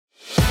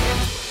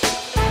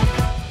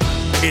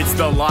It's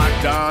the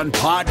Locked On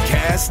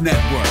Podcast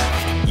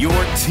Network, your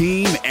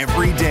team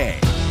every day.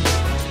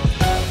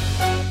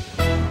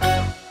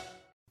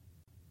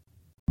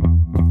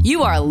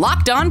 You are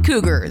Locked On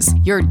Cougars,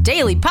 your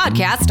daily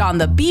podcast on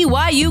the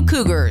BYU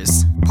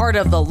Cougars, part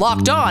of the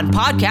Locked On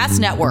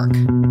Podcast Network,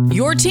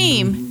 your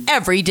team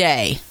every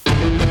day.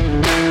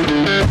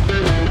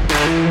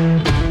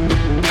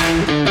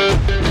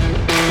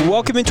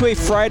 Welcome into a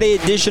Friday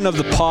edition of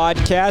the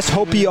podcast.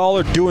 Hope you all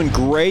are doing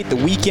great. The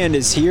weekend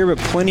is here, but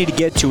plenty to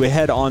get to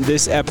ahead on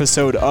this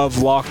episode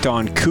of Locked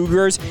On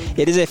Cougars.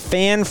 It is a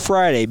Fan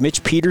Friday.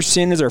 Mitch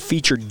Peterson is our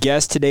featured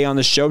guest today on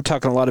the show,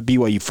 talking a lot of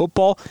BYU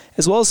football,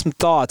 as well as some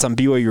thoughts on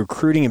BYU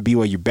recruiting and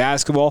BYU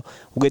basketball.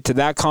 We'll get to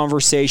that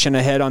conversation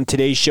ahead on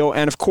today's show.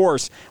 And of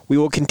course, we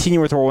will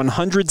continue with our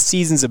 100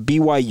 seasons of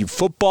BYU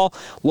football,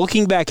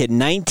 looking back at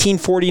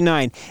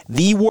 1949,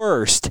 the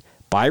worst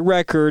by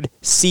record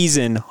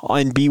season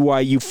on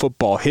BYU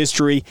football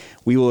history.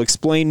 We will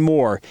explain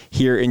more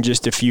here in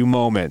just a few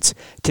moments.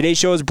 Today's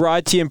show is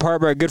brought to you in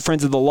part by our good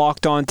friends of the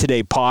Locked On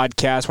Today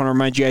podcast. I want to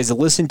remind you guys to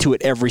listen to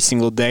it every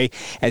single day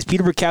as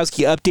Peter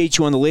Bukowski updates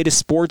you on the latest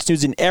sports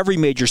news in every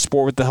major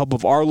sport with the help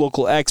of our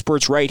local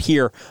experts right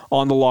here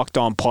on the Locked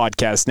On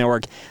Podcast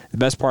Network. The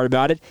best part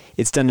about it,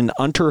 it's done in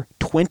under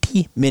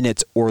 20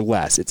 minutes or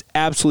less. It's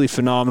absolutely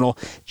phenomenal.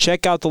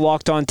 Check out the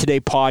Locked On Today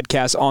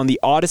podcast on the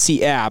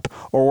Odyssey app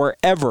or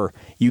wherever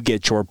you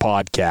get your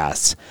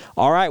podcasts.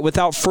 All right,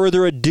 without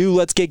further ado,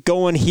 let's get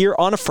going here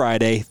on a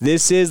Friday.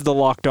 This is the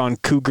Locked On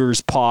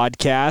Cougars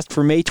podcast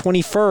for May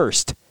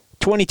 21st,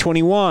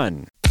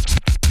 2021.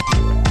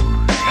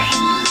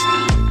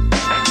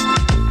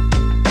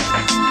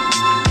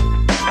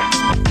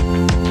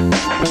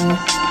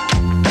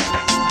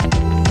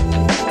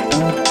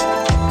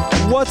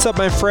 What's up,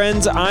 my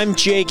friends? I'm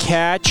Jake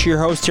Hatch, your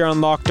host here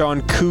on Locked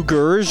On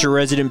Cougars, your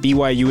resident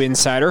BYU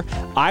insider.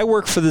 I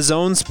work for the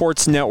Zone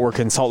Sports Network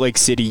in Salt Lake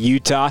City,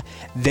 Utah.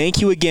 Thank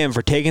you again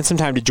for taking some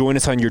time to join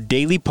us on your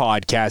daily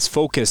podcast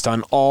focused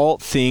on all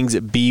things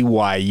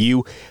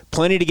BYU.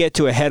 Plenty to get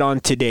to ahead on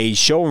today's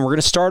show, and we're going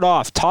to start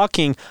off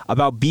talking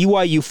about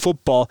BYU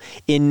football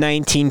in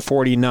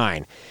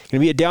 1949. Going to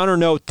be a downer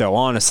note, though,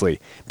 honestly.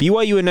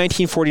 BYU in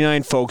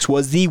 1949, folks,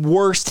 was the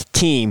worst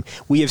team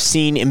we have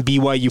seen in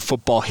BYU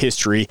football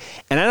history,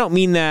 and I don't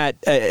mean that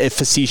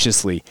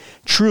facetiously.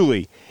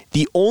 Truly,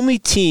 the only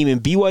team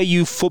in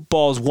BYU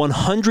football's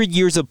 100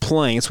 years of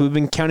playing, so we've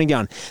been counting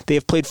down, they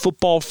have played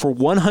football for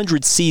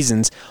 100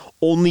 seasons.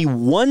 Only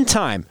one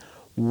time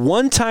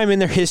in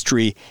their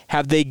history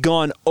have they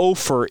gone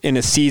over in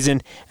a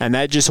season, and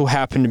that just so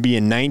happened to be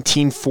in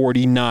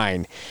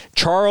 1949.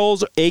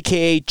 Charles,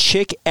 a.k.a.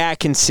 Chick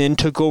Atkinson,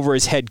 took over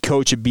as head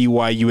coach of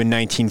BYU in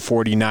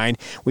 1949.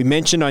 We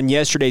mentioned on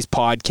yesterday's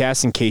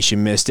podcast, in case you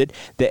missed it,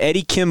 that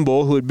Eddie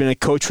Kimball, who had been a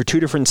coach for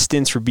two different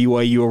stints for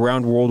BYU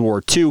around World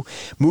War II,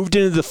 moved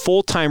into the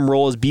full-time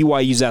role as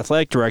BYU's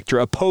athletic director,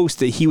 a post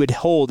that he would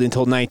hold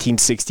until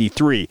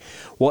 1963.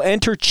 Well,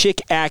 enter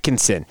Chick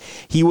Atkinson.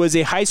 He was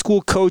a high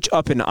school coach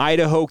up in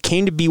Idaho,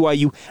 came to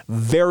BYU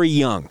very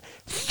young,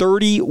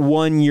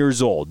 31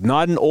 years old.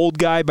 Not an old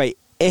guy by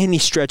any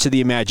stretch of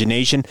the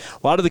imagination.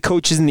 A lot of the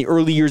coaches in the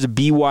early years of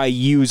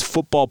BYU's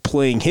football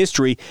playing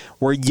history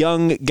were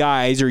young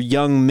guys or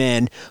young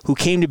men who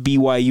came to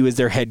BYU as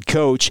their head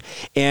coach,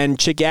 and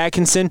Chick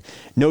Atkinson,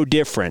 no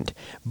different.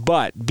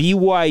 But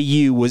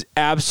BYU was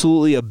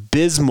absolutely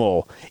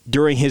abysmal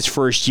during his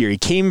first year. He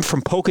came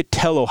from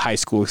Pocatello High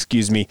School,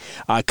 coming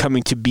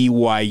to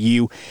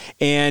BYU,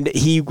 and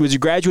he was a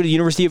graduate of the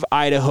University of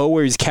Idaho,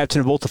 where he was captain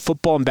of both the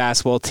football and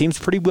basketball teams.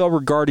 Pretty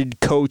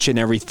well-regarded coach and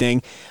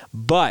everything,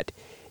 but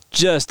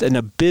just an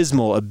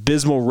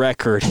abysmal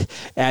record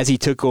as he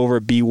took over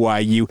at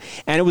BYU.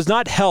 And it was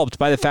not helped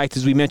by the fact,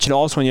 as we mentioned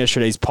also on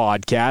yesterday's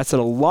podcast, that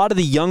a lot of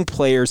the young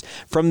players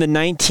from the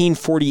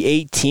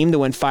 1948 team that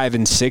went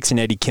 5-6 in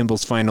Eddie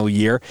Kimball's final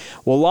year,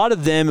 well, a lot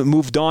of them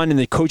moved on in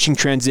the coaching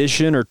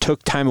transition or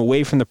took time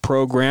away from the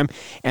program.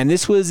 And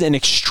this was an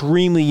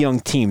extremely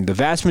young team. The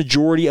vast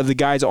majority of the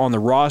guys on the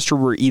roster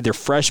were either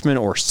freshmen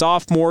or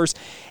sophomores,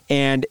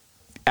 and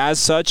as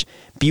such,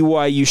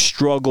 BYU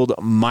struggled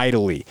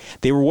mightily.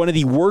 They were one of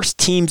the worst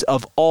teams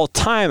of all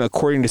time,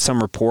 according to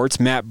some reports.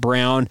 Matt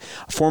Brown,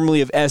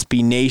 formerly of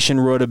SB Nation,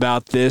 wrote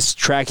about this,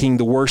 tracking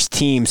the worst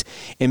teams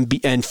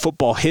in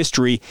football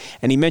history.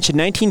 And he mentioned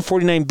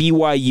 1949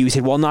 BYU. He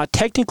said, while not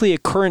technically a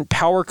current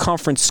power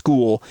conference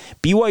school,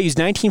 BYU's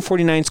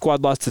 1949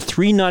 squad lost to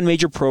three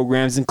non-major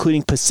programs,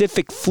 including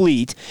Pacific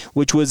Fleet,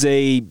 which was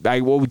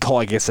what we call,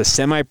 a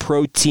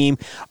semi-pro team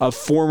of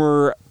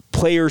former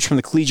players from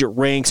the collegiate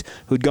ranks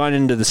who'd gone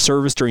into the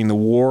service during the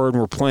war and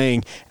were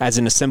playing as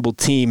an assembled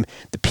team.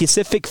 The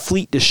Pacific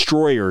Fleet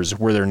Destroyers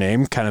were their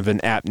name, kind of an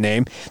apt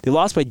name. They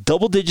lost by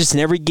double digits in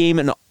every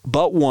game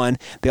but one.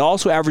 They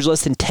also averaged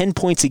less than 10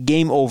 points a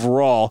game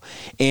overall.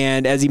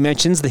 And as he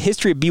mentions, the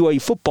history of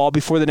BYU football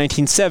before the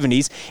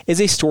 1970s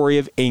is a story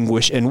of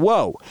anguish and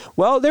woe.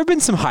 Well, there have been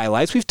some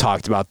highlights. We've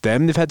talked about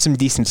them. They've had some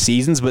decent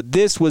seasons, but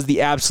this was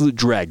the absolute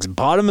dregs.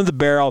 Bottom of the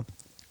barrel.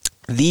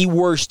 The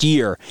worst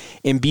year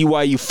in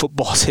BYU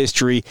football's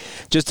history.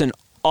 Just an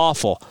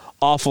awful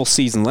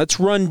season. Let's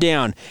run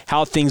down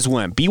how things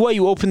went.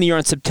 BYU opened the year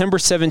on September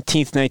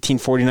 17th,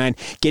 1949,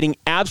 getting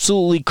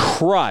absolutely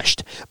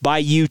crushed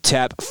by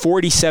UTEP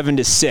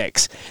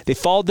 47-6. They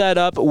followed that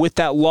up with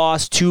that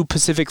loss to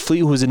Pacific Fleet,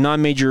 who was a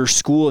non-major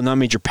school, a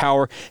non-major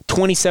power,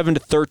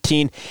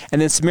 27-13,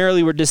 and then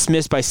summarily were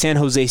dismissed by San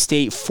Jose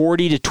State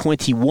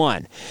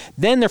 40-21.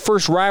 Then their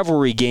first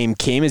rivalry game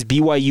came as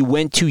BYU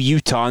went to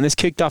Utah, and this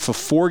kicked off a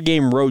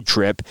 4-game road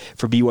trip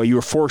for BYU,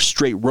 or 4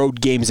 straight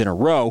road games in a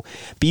row.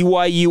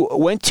 BYU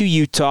went to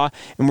Utah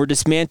and were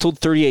dismantled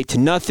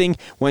 38-0.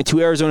 Went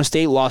to Arizona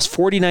State, lost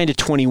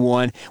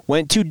 49-21.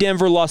 Went to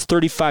Denver, lost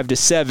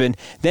 35-7.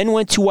 Then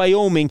went to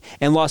Wyoming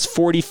and lost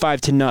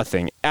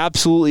 45-0.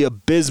 Absolutely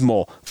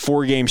abysmal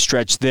 4-game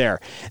stretch there.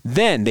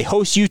 Then they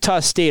host Utah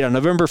State on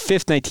November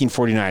 5th,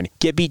 1949.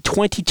 Get beat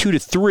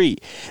 22-3.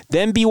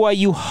 Then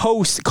BYU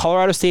hosts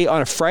Colorado State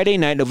on a Friday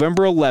night,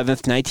 November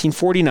 11th,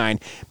 1949.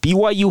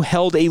 BYU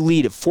held a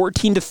lead at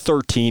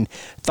 14-13.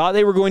 Thought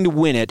they were going to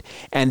win it,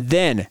 and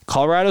then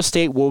Colorado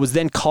State, what was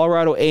then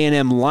Colorado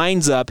A&M,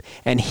 lines up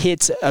and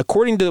hits,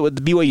 according to what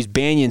the BYU's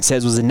Banyan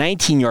says, was a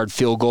 19-yard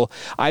field goal.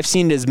 I've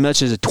seen it as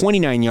much as a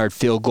 29-yard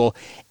field goal,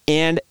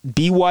 and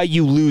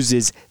BYU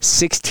loses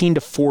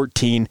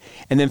 16-14,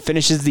 and then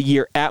finishes the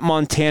year at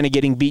Montana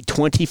getting beat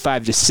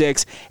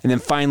 25-6, and then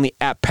finally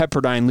at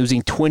Pepperdine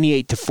losing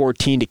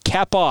 28-14 to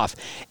cap off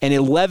an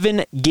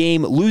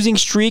 11-game losing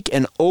streak,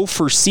 an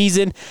 0-for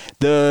season.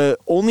 The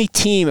only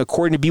team,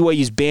 according to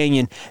BYU's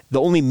Banyan, the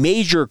only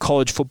major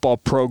college football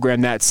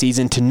program that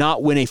season to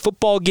not win a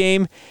football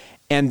game.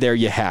 And there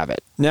you have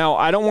it. Now,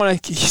 I don't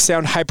want to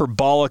sound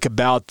hyperbolic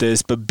about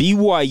this, but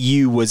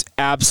BYU was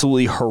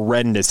absolutely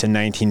horrendous in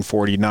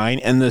 1949,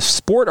 and the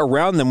sport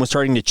around them was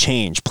starting to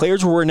change.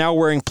 Players were now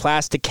wearing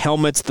plastic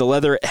helmets. The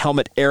leather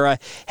helmet era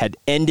had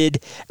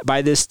ended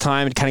by this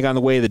time. It kind of got in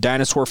the way of the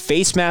dinosaur.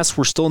 Face masks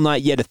were still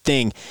not yet a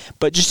thing.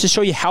 But just to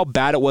show you how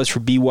bad it was for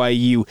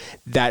BYU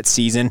that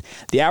season,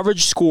 the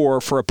average score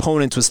for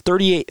opponents was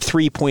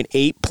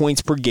 33.8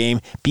 points per game.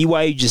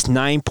 BYU just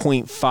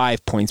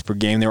 9.5 points per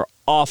game. They were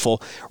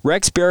awful.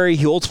 Rex Berry,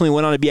 he ultimately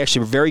went on to be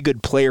actually a very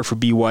good player for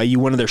BYU,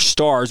 one of their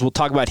stars. We'll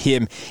talk about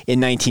him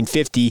in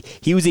 1950.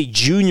 He was a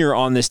junior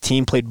on this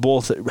team, played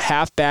both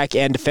halfback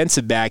and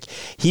defensive back.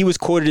 He was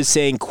quoted as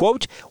saying,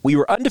 quote, "We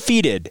were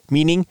undefeated,"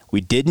 meaning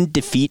we didn't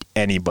defeat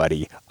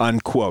anybody,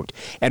 unquote.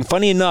 And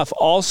funny enough,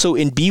 also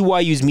in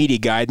BYU's media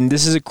guide, and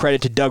this is a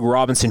credit to Doug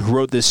Robinson, who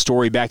wrote this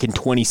story back in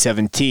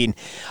 2017,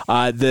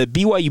 the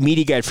BYU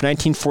media guide for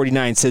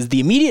 1949 says the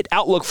immediate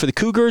outlook for the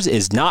Cougars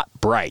is not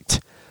bright.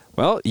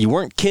 Well, you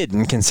weren't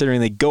kidding,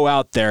 considering they go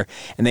out there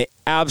and they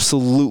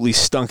absolutely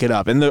stunk it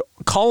up. And the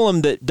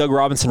column that Doug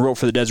Robinson wrote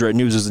for the Deseret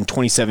News was in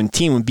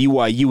 2017 when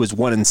BYU was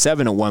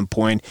 1-7 at one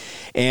point,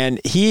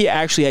 and he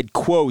actually had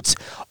quotes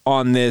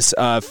on this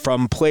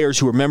from players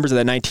who were members of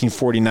that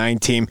 1949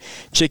 team.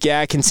 Chick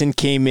Atkinson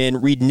came in,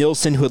 Reed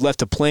Nilsson, who had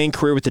left a playing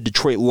career with the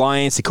Detroit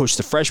Lions to coach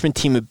the freshman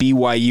team at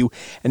BYU,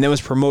 and then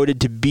was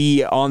promoted to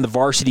be on the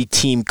varsity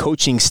team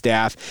coaching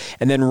staff.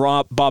 And then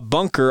Bob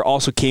Bunker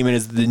also came in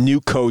as the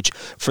new coach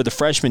for the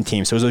freshman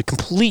team. So it was a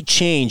complete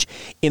change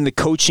in the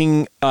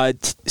coaching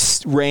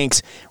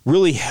ranks.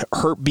 Really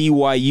hurt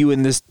BYU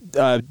in this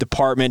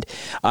department.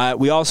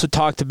 We also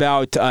talked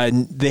about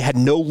they had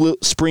no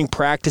spring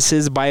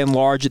practices by and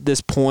large at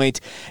this point,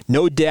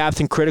 no depth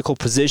in critical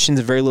positions,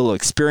 and very little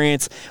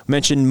experience. We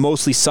mentioned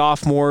mostly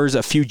sophomores,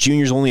 a few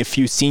juniors, only a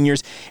few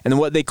seniors, and then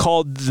what they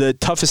called the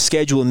toughest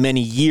schedule in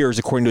many years,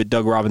 according to what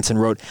Doug Robinson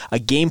wrote, a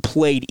game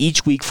played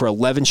each week for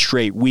 11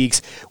 straight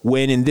weeks,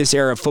 when in this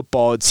era of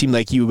football it seemed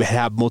like you would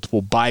have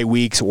multiple bye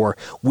weeks or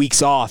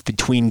weeks off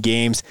between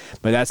games,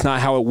 but that's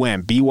not how it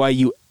went.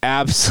 BYU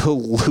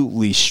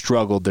absolutely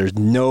struggled. There's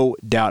no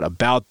doubt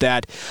about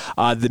that.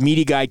 The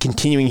media guide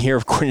continuing here,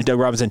 according to Doug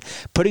Robinson,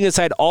 putting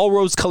aside all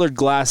rose-colored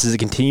glasses, it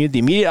continued, the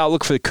immediate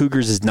outlook for the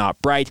Cougars is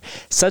not bright.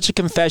 Such a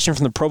confession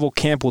from the Provo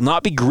camp will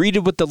not be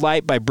greeted with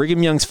delight by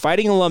Brigham Young's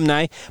fighting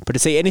alumni, but to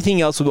say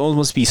anything else would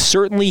almost be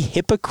certainly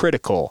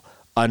hypocritical,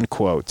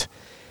 unquote.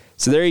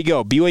 So there you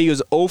go. BYU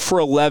is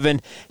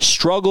 0-for-11,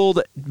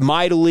 struggled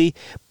mightily,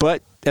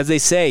 but as they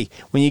say,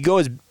 when you go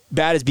as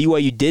bad as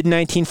BYU did in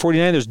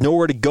 1949, there's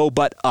nowhere to go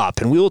but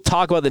up. And we will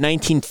talk about the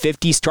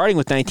 1950s, starting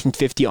with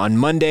 1950 on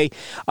Monday.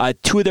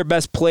 Two of their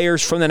best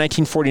players from the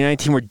 1949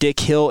 team were Dick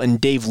Hill and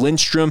Dave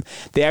Lindstrom.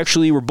 They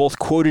actually were both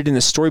quoted in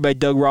the story by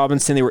Doug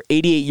Robinson. They were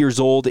 88 years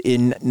old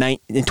in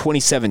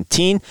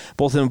 2017.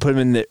 Both of them put them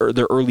in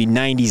their early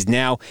 90s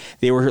now.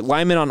 They were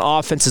linemen on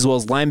offense as well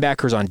as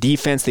linebackers on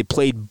defense. They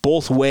played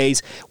both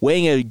ways,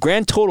 weighing a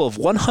grand total of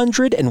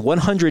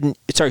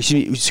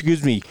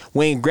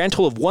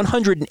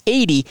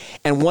 180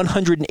 and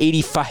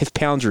 185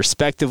 pounds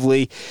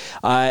respectively.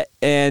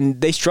 and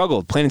they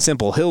struggled, plain and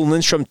simple. Hill and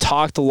Lindstrom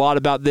talked a lot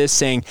about this,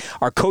 saying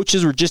our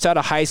coaches were just out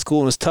of high school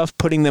and it was tough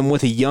putting them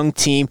with a young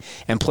team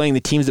and playing the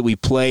teams that we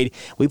played.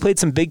 We played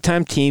some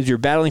big-time teams. We were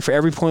battling for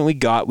every point we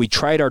got. We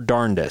tried our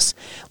darndest.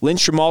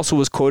 Lindstrom also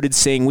was quoted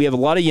saying, we have a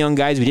lot of young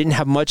guys. We didn't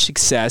have much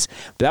success,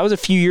 but that was a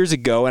few years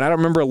ago, and I don't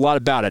remember a lot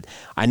about it.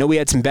 I know we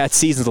had some bad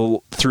seasons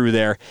through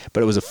there,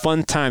 but it was a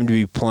fun time to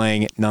be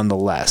playing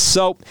nonetheless.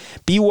 So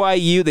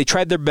BYU, they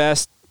tried their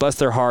best, bless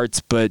their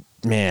hearts, but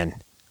man,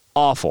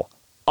 awful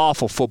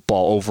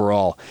football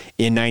overall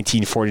in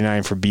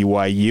 1949 for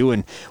BYU,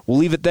 and we'll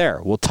leave it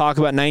there. We'll talk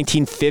about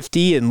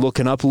 1950 and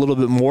looking up a little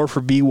bit more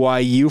for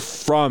BYU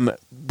from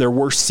their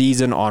worst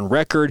season on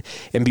record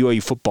in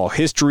BYU football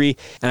history,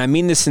 and I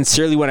mean this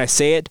sincerely when I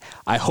say it.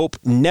 I hope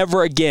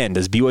never again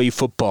does BYU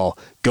football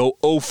go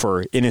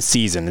 0 in a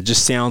season. It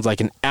just sounds like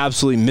an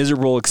absolutely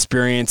miserable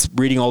experience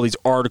reading all these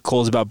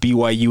articles about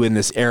BYU in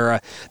this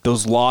era,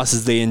 those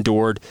losses they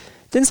endured.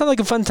 Didn't sound like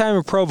a fun time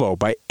in Provo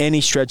by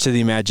any stretch of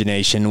the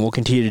imagination, and we'll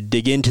continue to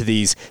dig into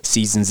these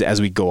seasons as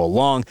we go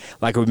along.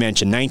 Like we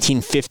mentioned,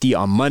 1950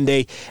 on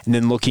Monday, and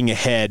then looking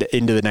ahead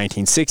into the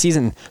 1960s,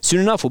 and soon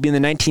enough we'll be in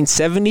the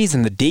 1970s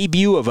and the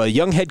debut of a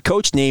young head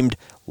coach named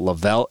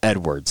Lavelle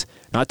Edwards.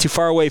 Not too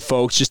far away,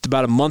 folks, just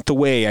about a month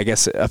away, I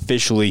guess,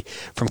 officially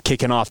from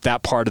kicking off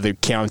that part of the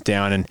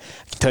countdown. And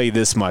I can tell you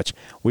this much,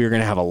 we are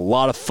going to have a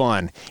lot of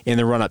fun in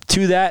the run-up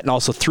to that and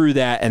also through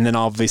that, and then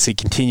obviously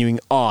continuing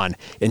on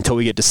until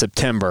we get to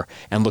September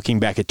and looking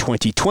back at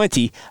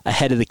 2020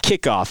 ahead of the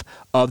kickoff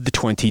of the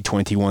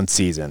 2021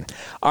 season.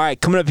 All right,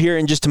 coming up here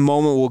in just a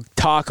moment, we'll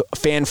talk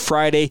Fan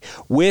Friday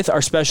with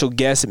our special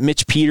guest,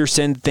 Mitch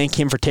Peterson. Thank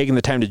him for taking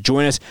the time to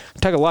join us.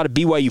 We'll talk a lot of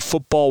BYU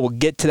football. We'll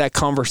get to that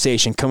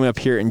conversation coming up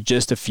here in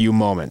just a few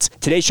moments.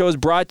 Today's show is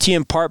brought to you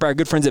in part by our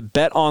good friends at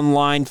Bet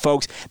Online,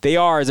 folks. They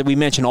are, as we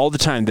mention all the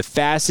time, the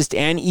fastest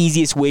and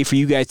easiest way for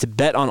you guys to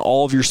bet on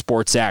all of your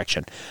sports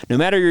action. No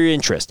matter your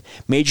interest,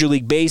 Major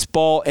League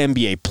Baseball,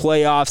 NBA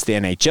playoffs, the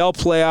NHL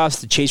playoffs,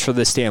 the chase for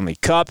the Stanley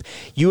Cup,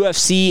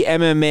 UFC,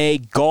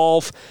 MMA,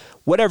 golf,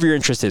 whatever your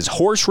interest is,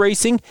 horse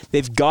racing,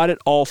 they've got it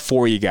all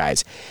for you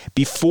guys.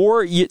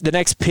 Before the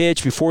next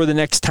pitch, before the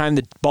next time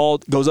the ball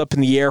goes up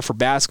in the air for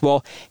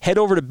basketball, head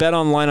over to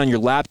BetOnline on your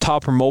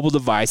laptop or mobile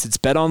device. It's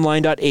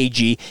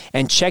betonline.ag,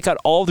 and check out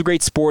all the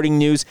great sporting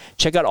news,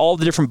 check out all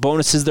the different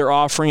bonuses they're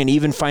offering, and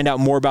even find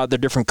out more about their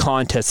different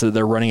contests that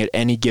they're running at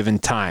any given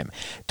time.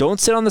 Don't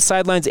sit on the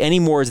sidelines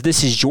anymore, as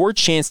this is your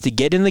chance to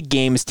get in the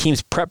game as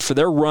teams prep for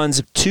their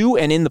runs to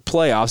and in the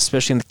playoffs,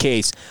 especially in the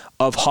case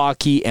of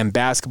hockey and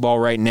basketball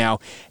right now.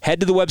 Head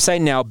to the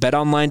website now,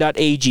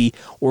 betonline.ag,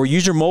 or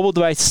use your mobile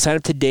device to sign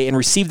up today and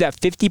receive that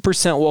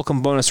 50%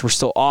 welcome bonus we're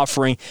still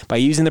offering by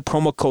using the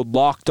promo code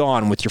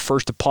LOCKEDON with your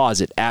first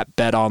deposit at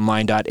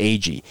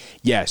betonline.ag.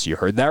 Yes, you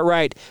heard that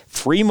right.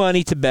 Free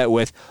money to bet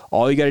with.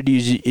 All you got to do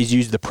is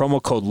use the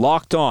promo code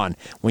LOCKEDON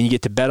when you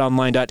get to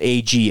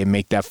betonline.ag and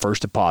make that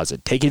first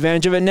deposit. Take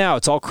advantage of it now.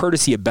 It's all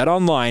courtesy of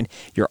BetOnline,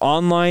 your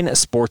online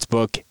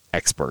sportsbook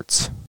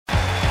experts.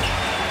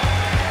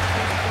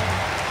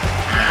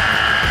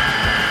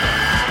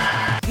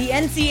 The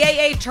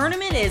NCAA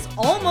tournament is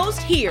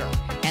almost here,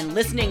 and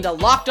listening to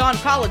Locked On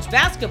College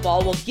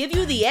Basketball will give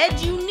you the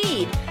edge you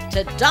need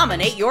to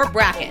dominate your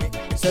bracket.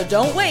 So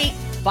don't wait.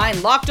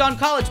 Find Locked On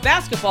College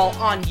Basketball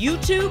on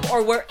YouTube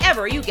or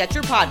wherever you get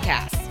your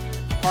podcasts.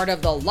 Part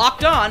of the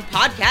Locked On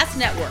Podcast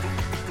Network.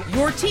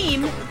 Your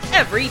team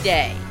every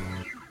day.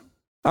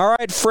 All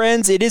right,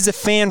 friends, it is a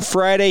Fan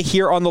Friday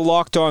here on the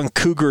Locked On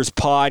Cougars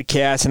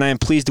podcast, and I am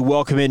pleased to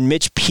welcome in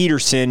Mitch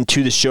Peterson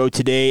to the show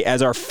today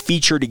as our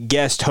featured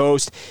guest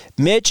host.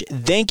 Mitch,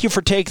 thank you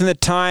for taking the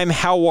time.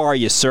 How are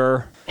you,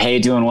 sir? Hey,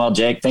 doing well,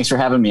 Jake. Thanks for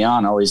having me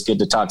on. Always good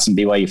to talk some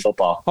BYU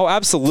football. Oh,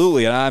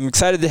 absolutely. And I'm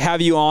excited to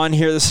have you on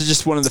here. This is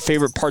just one of the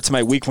favorite parts of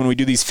my week when we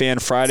do these Fan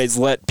Fridays.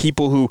 Let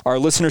people who are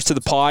listeners to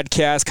the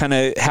podcast kind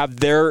of have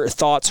their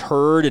thoughts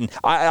heard. And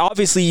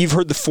obviously, you've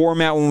heard the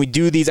format when we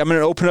do these. I'm going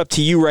to open it up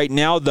to you right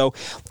now, though.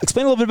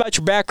 Explain a little bit about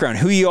your background,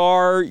 who you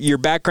are, your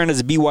background as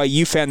a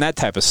BYU fan, that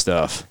type of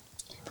stuff.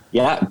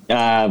 Yeah,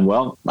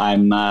 well,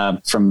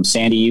 I'm from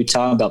Sandy,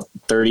 Utah, about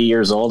 30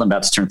 years old. I'm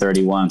about to turn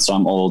 31, so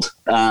I'm old.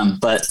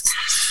 But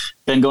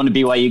been going to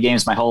BYU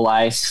games my whole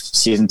life,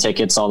 season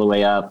tickets all the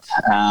way up,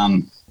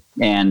 and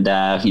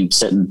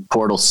sit in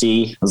Portal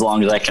C as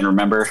long as I can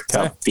remember,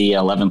 up the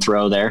 11th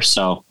row there.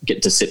 So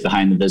get to sit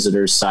behind the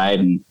visitors'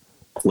 side and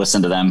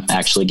listen to them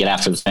actually get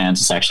after the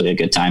fans. It's actually a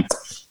good time.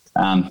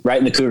 Right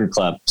in the Cougar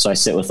Club, so I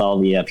sit with all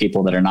the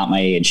people that are not my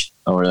age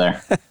over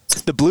there.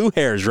 The blue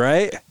hairs,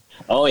 right?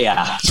 Oh,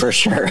 yeah, for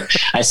sure.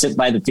 I sit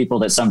by the people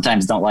that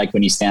sometimes don't like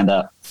when you stand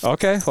up.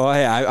 Okay. Well,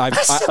 hey,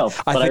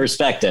 I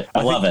respect it.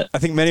 I love it. I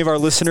think many of our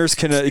listeners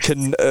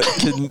can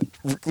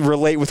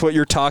relate with what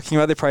you're talking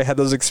about. They probably had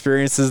those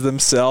experiences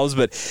themselves.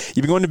 But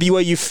you've been going to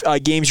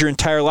BYU games your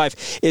entire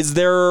life. Is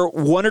there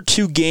one or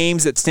two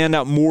games that stand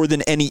out more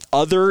than any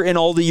other in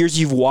all the years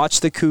you've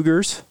watched the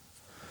Cougars?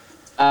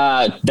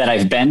 That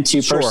I've been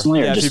to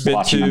personally, or just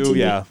watching on TV?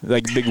 Yeah,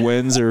 like big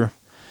wins or.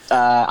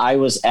 I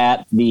was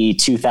at the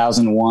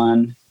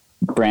 2001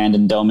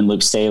 Brandon Dome and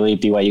Luke Staley,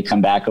 BYU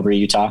come back over to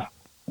Utah.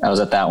 I was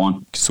at that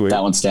one. Sweet.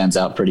 That one stands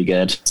out pretty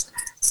good.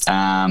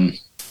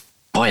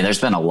 Boy,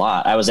 there's been a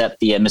lot. I was at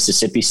the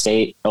Mississippi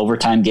State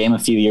overtime game a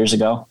few years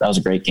ago. That was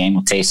a great game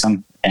with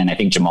Taysom, and I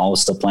think Jamal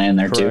was still playing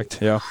there. Correct,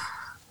 too. Yeah.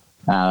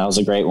 That was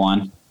a great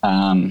one.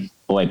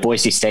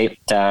 Boise State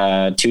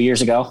 2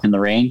 years ago in the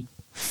rain.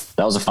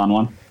 That was a fun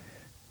one.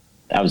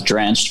 I was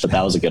drenched, but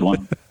that was a good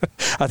one.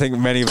 I think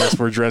many of us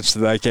were drenched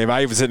in that game.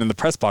 I was sitting in the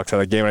press box of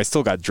that game, and I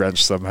still got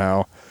drenched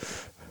somehow.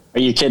 Are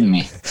you kidding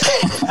me?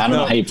 I don't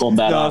know how you pulled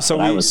that off. So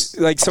I was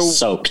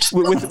soaked.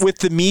 with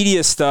the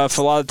media stuff,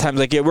 a lot of times,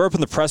 we're up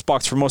in the press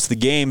box for most of the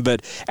game,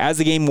 but as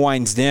the game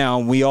winds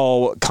down, we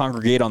all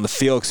congregate on the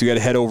field because we got to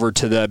head over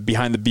to the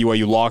behind the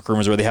BYU locker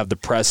rooms where they have the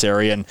press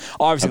area. And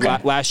obviously,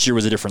 last year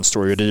was a different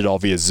story. We did it all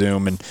via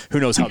Zoom, and who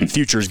knows how the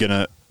future is going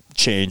to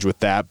change with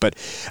that. But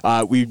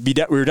we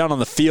were down on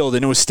the field,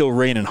 and it was still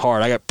raining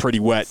hard. I got pretty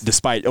wet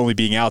despite only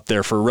being out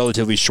there for a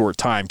relatively short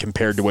time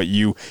compared to what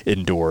you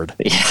endured.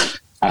 Yeah.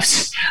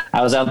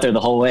 I was out there the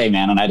whole way,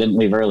 man, and I didn't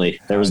leave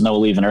early. There was no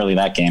leaving early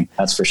that game,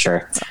 that's for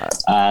sure.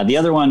 The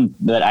other one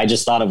that I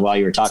just thought of while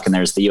you were talking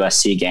there is the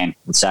USC game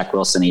with Zach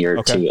Wilson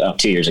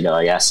two years ago,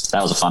 I guess.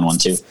 That was a fun one,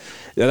 too.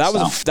 Yeah,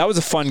 that was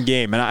a fun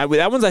game, and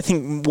that one's, I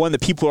think, one that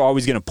people are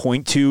always going to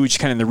point to, just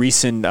kind of in the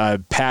recent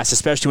past,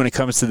 especially when it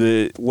comes to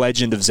the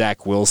legend of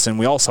Zach Wilson.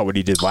 We all saw what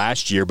he did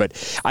last year, but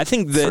I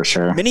think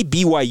that many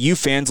BYU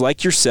fans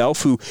like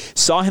yourself who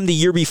saw him the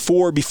year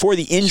before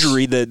the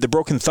injury, the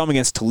broken thumb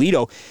against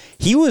Toledo,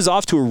 he was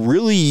off to a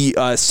really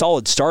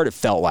solid start, it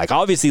felt like.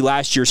 Obviously,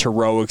 last year's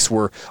heroics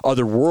were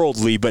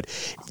otherworldly, but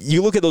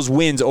you look at those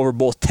wins over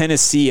both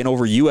Tennessee and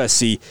over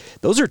USC,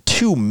 those are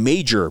two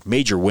major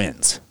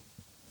wins.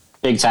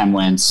 Big time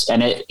wins.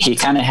 And he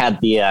kind of had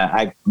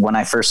when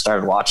I first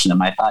started watching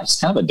him, I thought he's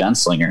kind of a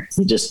gunslinger.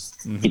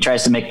 He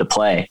tries to make the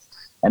play.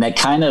 And it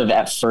kind of,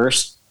 at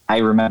first, I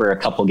remember a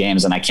couple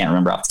games, and I can't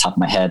remember off the top of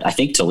my head. I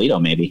think Toledo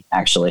maybe,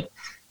 actually.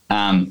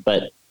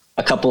 But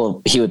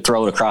he would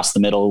throw it across the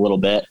middle a little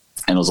bit,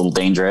 and it was a little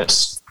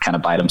dangerous, kind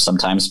of bite him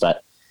sometimes.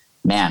 But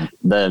man,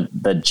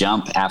 the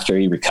jump after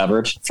he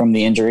recovered from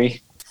the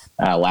injury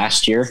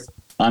last year,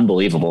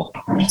 unbelievable.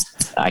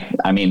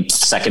 I mean,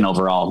 second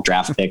overall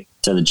draft pick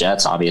to the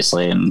Jets,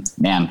 obviously. And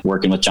man,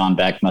 working with John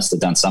Beck must have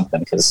done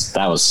something, because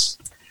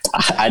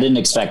I didn't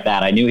expect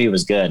that. I knew he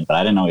was good, but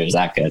I didn't know he was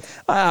that good.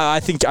 I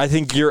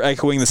think you're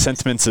echoing the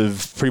sentiments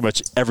of pretty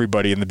much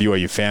everybody in the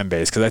BYU fan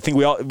base, because I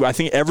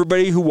think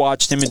everybody who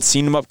watched him and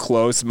seen him up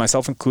close,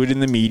 myself included in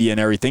the media and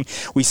everything,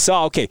 we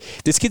saw, okay,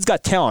 this kid's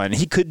got talent.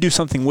 He could do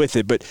something with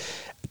it, but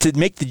to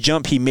make the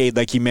jump he made,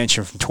 like you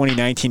mentioned, from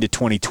 2019 to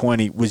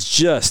 2020 was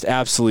just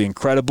absolutely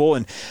incredible,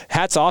 and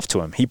hats off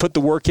to him. He put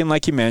the work in,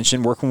 like you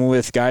mentioned, working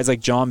with guys like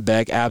John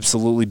Beck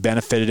absolutely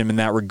benefited him in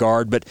that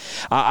regard. But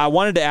I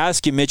wanted to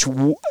ask you, Mitch,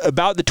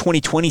 about the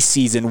 2020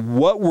 season.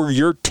 What were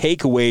your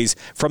takeaways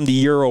from the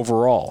year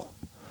overall?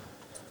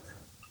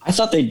 I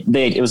thought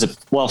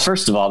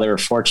first of all, they were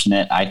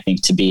fortunate, I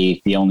think, to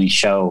be the only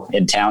show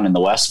in town in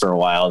the West for a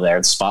while there.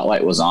 The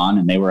spotlight was on,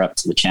 and they were up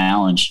to the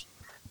challenge.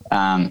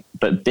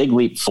 But big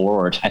leap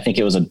forward. I think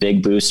it was a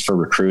big boost for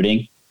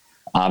recruiting.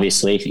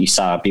 Obviously, you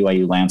saw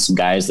BYU land some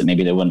guys that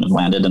maybe they wouldn't have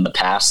landed in the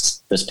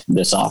past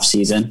this off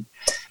season.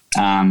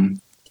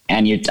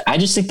 I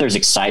just think there's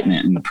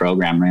excitement in the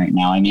program right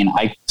now. I mean,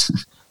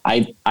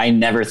 I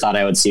never thought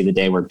I would see the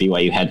day where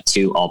BYU had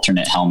 2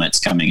 alternate helmets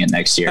coming in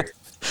next year.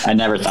 I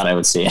never thought I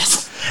would see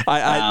it.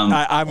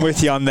 I'm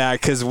with you on that,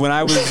 because when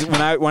I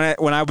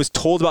was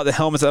told about the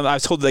helmets, I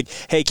was told, like,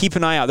 hey, keep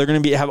an eye out. They're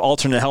going to have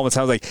alternate helmets.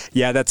 I was like,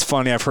 yeah, that's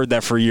funny. I've heard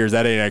that for years.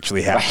 That ain't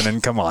actually happening.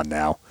 Right. Come on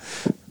now.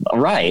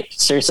 Right.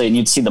 Seriously. And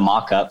you'd see the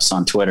mock-ups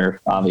on Twitter,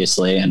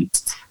 obviously. And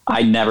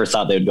I never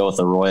thought they would go with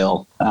a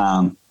royal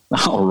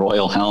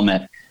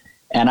helmet.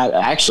 And I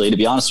actually, to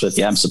be honest with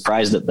you, I'm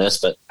surprised at this,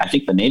 but I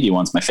think the Navy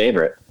one's my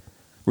favorite.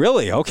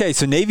 Really? Okay,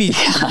 so Navy,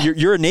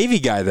 you're a Navy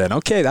guy then.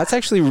 Okay, that's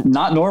actually...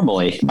 Not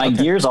normally. My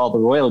gear's all the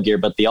Royal gear,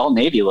 but the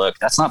all-Navy look,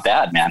 that's not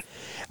bad, man.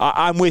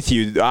 I'm with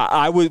you. When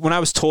I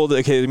was told,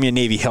 okay, give me a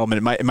Navy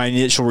helmet, my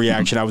initial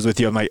reaction, I was with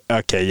you. I'm like,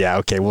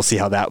 okay, we'll see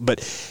how that...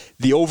 But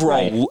the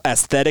overall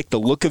aesthetic, the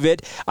look of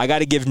it, I got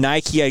to give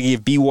Nike, I got to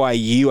give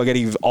BYU, I got to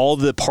give all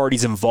the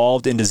parties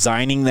involved in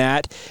designing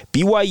that.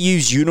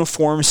 BYU's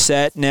uniform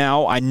set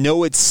now, I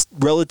know it's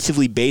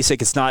relatively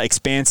basic. It's not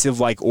expansive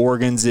like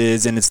Oregon's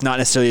is, and it's not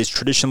necessarily as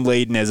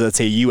tradition-laden as, let's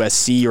say,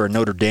 USC or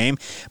Notre Dame.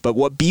 But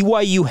what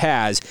BYU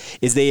has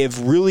is they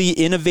have really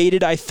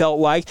innovated, I felt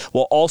like,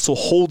 while also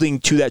holding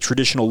to that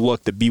traditional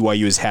look that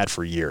BYU has had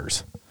for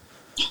years.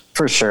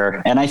 For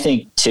sure. And I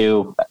think,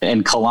 too,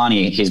 and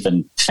Kalani, he's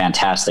been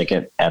fantastic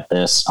at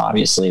this,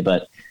 obviously,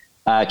 but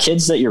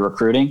kids that you're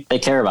recruiting, they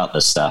care about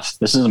this stuff.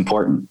 This is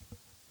important.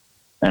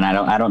 And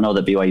I don't know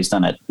that BYU's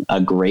done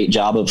a great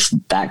job of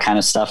that kind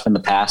of stuff in the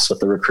past with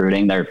the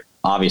recruiting. They're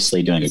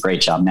obviously doing a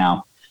great job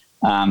now.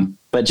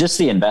 But just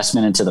the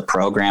investment into the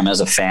program as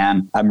a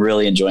fan, I'm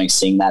really enjoying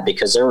seeing that,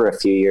 because there were a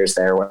few years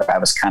there where I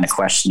was kind of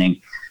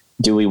questioning,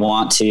 do we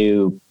want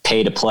to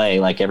pay to play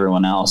like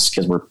everyone else?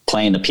 Because we're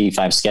playing the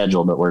P5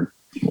 schedule, but we're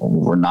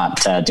we're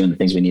not doing the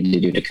things we need to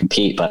do to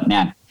compete. But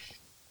man,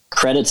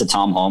 credit to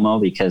Tom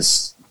Holmoe,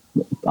 because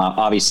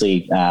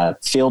obviously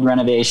field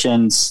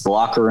renovations, the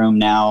locker room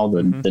now,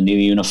 the new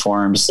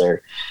uniforms,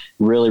 they're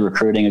really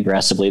recruiting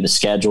aggressively, the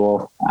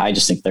schedule. I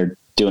just think they're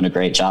doing a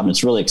great job, and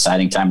it's a really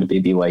exciting time to be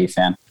a BYU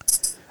fan.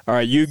 All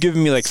right, you've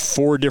given me like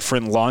 4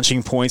 different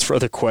launching points for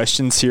other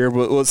questions here,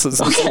 but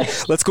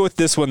let's go with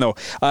this one, though.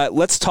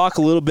 Let's talk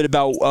a little bit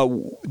about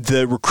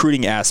the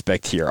recruiting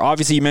aspect here.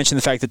 Obviously, you mentioned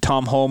the fact that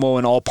Tom Holmoe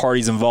and all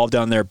parties involved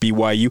down there at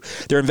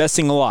BYU, they're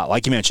investing a lot.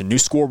 Like you mentioned, new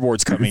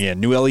scoreboards coming in,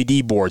 new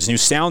LED boards, new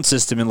sound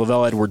system in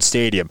Lavelle Edwards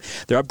Stadium.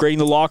 They're upgrading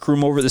the locker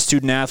room over at the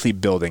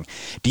student-athlete building.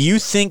 Do you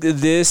think that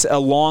this,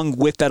 along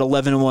with that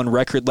 11-1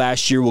 record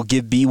last year, will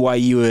give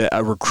BYU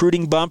a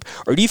recruiting bump,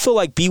 or do you feel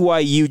like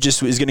BYU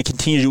just is going to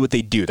continue to do what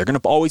they do? They're going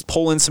to always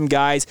pull in some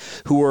guys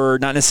who are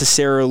not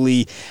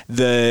necessarily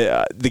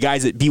the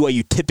guys that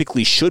BYU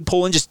typically should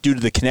pull in, just due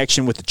to the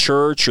connection with the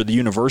church or the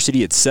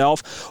university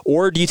itself?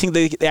 Or do you think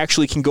they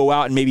actually can go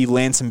out and maybe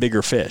land some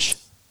bigger fish?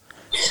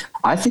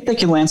 I think they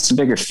can land some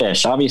bigger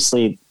fish.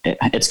 Obviously,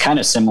 it's kind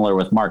of similar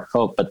with Mark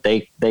Pope, but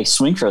they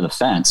swing for the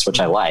fence, which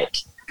I like.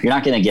 You're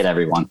not going to get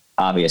everyone,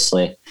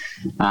 obviously,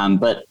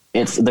 but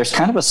there's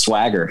kind of a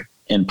swagger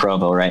in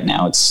Provo right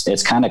now.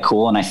 It's kind of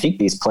cool, and I think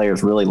these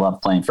players really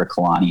love playing for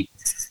Kalani.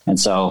 And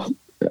so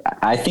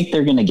I think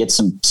they're going to get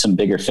some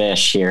bigger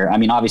fish here. I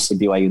mean, obviously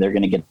BYU, they're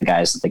going to get the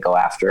guys that they go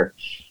after.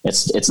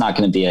 It's not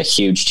going to be a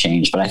huge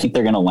change, but I think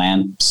they're going to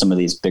land some of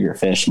these bigger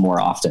fish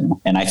more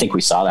often. And I think we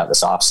saw that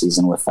this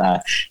offseason with,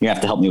 you have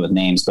to help me with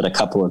names, but a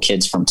couple of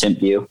kids from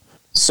Timpview.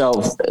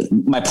 So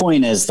my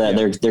point is that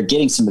they're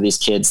getting some of these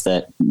kids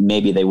that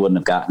maybe they wouldn't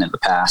have gotten in the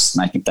past.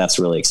 And I think that's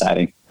really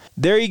exciting.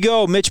 There you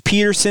go, Mitch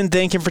Peterson.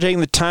 Thank you for taking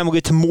the time. We'll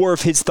get to more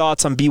of his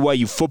thoughts on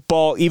BYU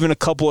football, even a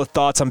couple of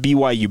thoughts on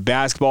BYU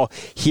basketball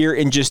here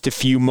in just a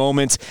few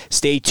moments.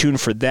 Stay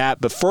tuned for that.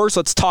 But first,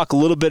 let's talk a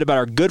little bit about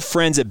our good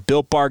friends at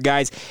Built Bar,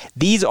 guys.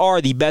 These are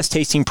the best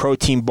tasting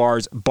protein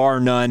bars, bar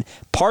none.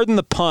 Pardon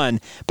the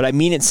pun, but I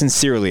mean it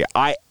sincerely.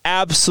 I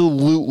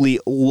absolutely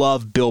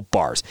love Built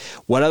Bars.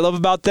 What I love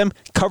about them,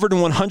 covered in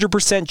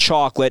 100%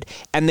 chocolate,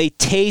 and they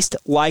taste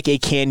like a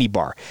candy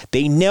bar.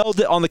 They nailed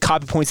it on the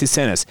copy points they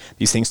sent us.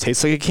 These things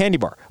taste like a candy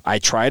bar. I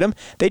tried them.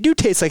 They do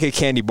taste like a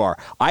candy bar.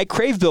 I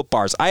crave Built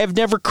Bars. I have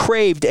never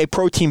craved a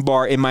protein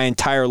bar in my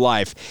entire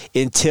life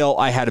until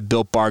I had a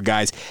Built Bar,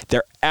 guys.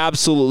 They're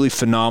absolutely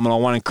phenomenal.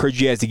 I want to encourage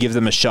you guys to give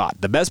them a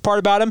shot. The best part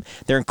about them,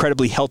 they're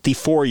incredibly healthy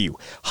for you.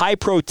 High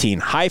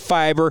protein, high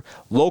fiber,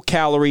 low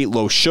calorie,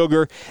 low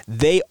sugar.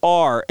 They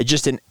are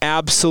just an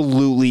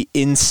absolutely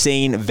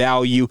insane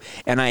value,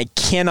 and I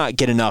cannot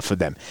get enough of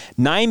them.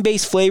 9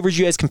 base flavors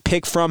you guys can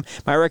pick from.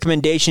 My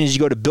recommendation is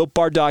you go to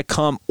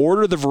BuiltBar.com,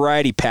 order the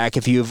variety pack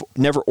if you've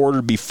never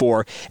ordered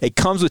before. It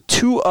comes with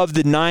 2 of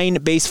the 9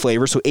 base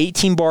flavors, so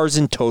 18 bars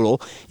in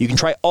total. You can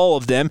try all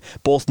of them,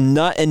 both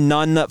nut and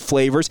non-nut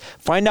flavors.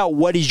 Find out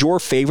what is your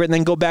favorite, and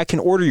then go back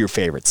and order your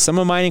favorites. Some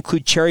of mine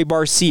include cherry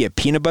barcia,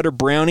 peanut butter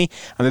brownie.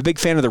 I'm a big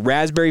fan of the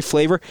raspberry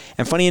flavor,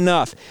 and funny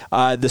enough,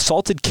 the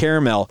salted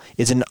caramel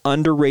is an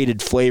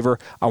underrated flavor.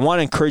 I want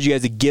to encourage you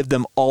guys to give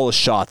them all a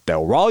shot,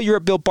 though. While you're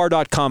at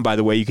BuiltBar.com, by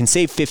the way, you can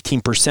save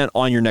 15%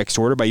 on your next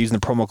order by using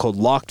the promo code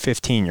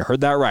LOCKED15. You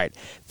heard that right.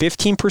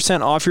 15%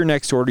 off your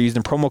next order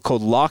using the promo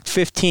code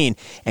LOCKED15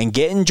 and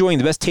get enjoying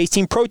the best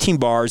tasting protein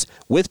bars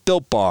with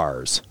Built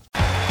Bars.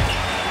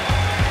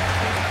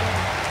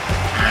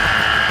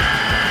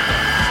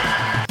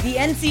 The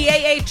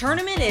NCAA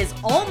tournament is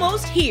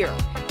almost here,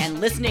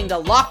 and listening to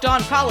Locked On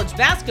College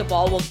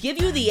Basketball will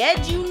give you the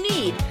edge you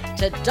need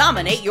to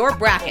dominate your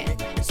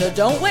bracket. So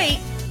don't wait.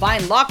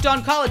 Find Locked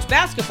On College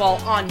Basketball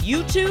on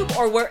YouTube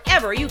or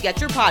wherever you get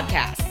your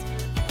podcasts.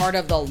 Part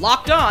of the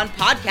Locked On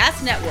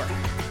Podcast Network.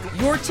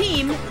 Your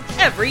team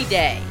every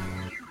day.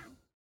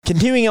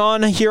 Continuing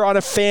on here on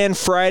a Fan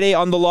Friday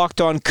on the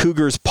Locked On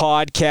Cougars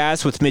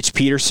podcast with Mitch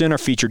Peterson, our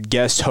featured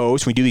guest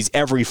host. We do these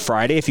every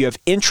Friday. If you have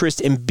interest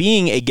in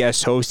being a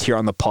guest host here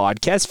on the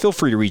podcast, feel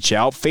free to reach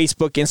out.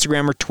 Facebook,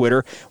 Instagram, or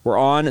Twitter. We're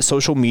on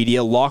social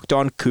media, Locked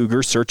On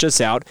Cougars. Search us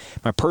out.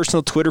 My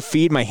personal Twitter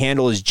feed, my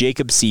handle is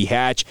Jacob C.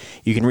 Hatch.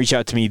 You can reach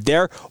out to me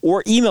there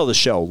or email the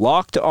show.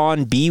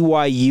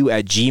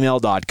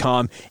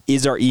 LockedOnBYU@gmail.com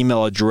is our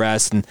email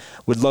address, and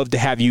would love to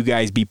have you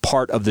guys be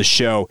part of the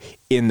show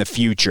in the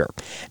future.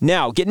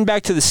 Now, getting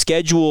back to the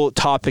schedule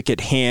topic at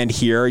hand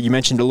here, you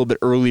mentioned a little bit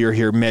earlier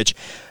here, Mitch,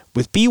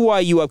 with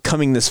BYU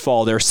upcoming this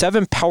fall, there are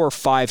 7 Power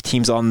 5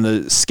 teams on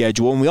the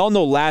schedule, and we all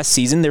know last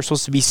season there's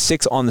supposed to be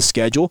 6 on the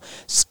schedule.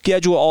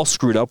 Schedule all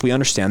screwed up, we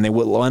understand. They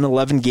won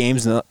 11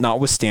 games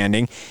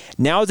notwithstanding.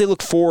 Now as they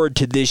look forward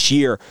to this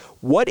year,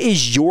 what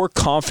is your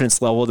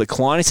confidence level that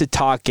Kalani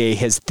Sitake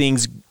has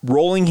things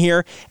rolling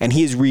here and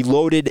he is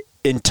reloaded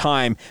in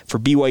time for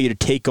BYU to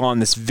take on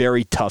this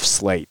very tough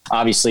slate?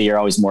 Obviously, you're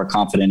always more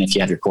confident if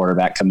you have your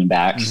quarterback coming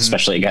back,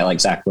 especially a guy like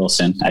Zach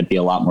Wilson. I'd be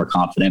a lot more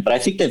confident, but I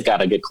think they've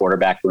got a good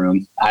quarterback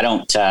room. I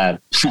don't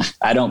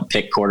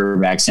pick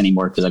quarterbacks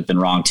anymore because I've been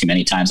wrong too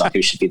many times on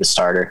who should be the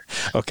starter.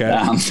 Okay.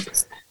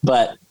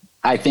 But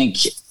I think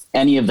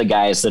any of the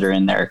guys that are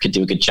in there could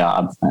do a good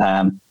job.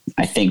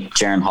 I think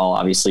Jaron Hall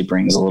obviously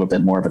brings a little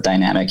bit more of a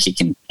dynamic. He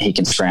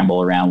can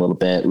scramble around a little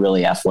bit,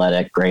 really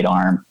athletic, great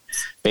arm.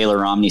 Baylor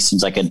Romney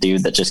seems like a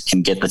dude that just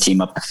can get the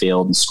team up the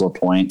field and score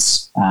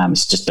points.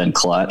 He's just been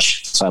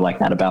clutch. So I like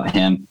that about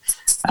him.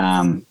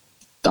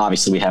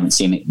 Obviously we haven't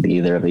seen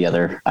either of the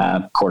other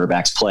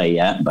quarterbacks play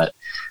yet, but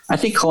I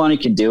think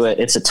Kalani can do it.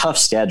 It's a tough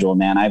schedule,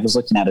 man. I was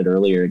looking at it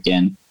earlier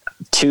again.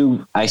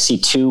 I see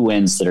 2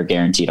 wins that are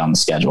guaranteed on the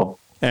schedule.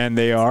 And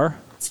they are?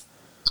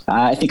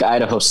 I think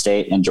Idaho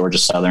State and Georgia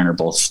Southern are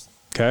both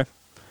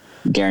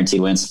guaranteed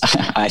wins.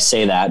 I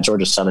say that.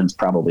 Georgia Southern's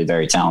probably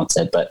very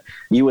talented, but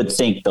you would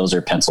think those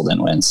are penciled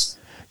in wins.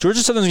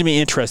 Georgia Southern's going to be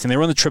interesting. They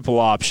run the triple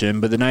option,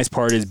 but the nice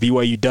part is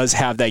BYU does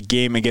have that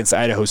game against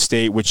Idaho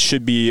State, which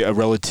should be a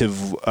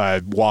relative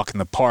walk in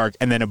the park,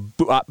 and then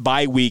a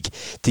bye week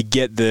to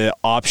get the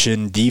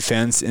option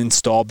defense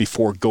installed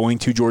before going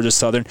to Georgia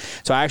Southern.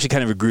 So I actually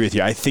kind of agree with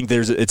you. I think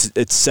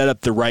it's set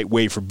up the right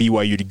way for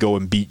BYU to go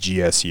and beat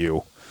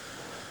GSU.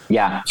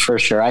 Yeah, for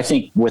sure. I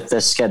think with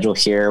this schedule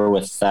here,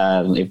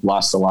 they've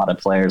lost a lot of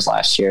players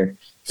last year.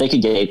 If they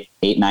could get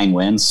 8-9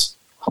 wins,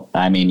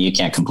 I mean, you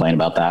can't complain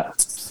about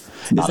that.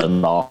 Not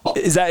at all.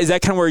 Is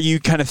that kind of where you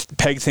kind of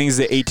peg things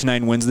at 8 to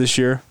 9 wins this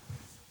year?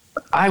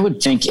 I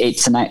would think 8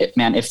 to 9.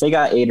 Man, if they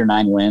got 8 or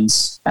 9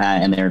 wins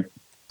and they're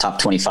top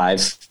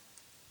 25,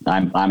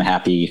 I'm a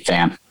happy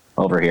fan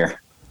over here.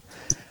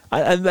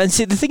 And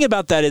see, the thing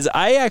about that is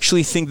I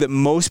actually think that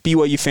most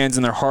BYU fans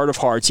in their heart of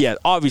hearts,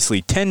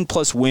 obviously 10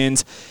 plus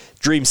wins,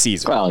 dream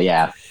season. Well,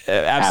 yeah,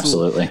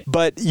 absolutely.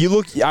 But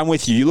I'm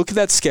with you. You look at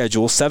that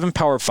schedule, 7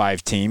 Power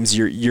 5 teams.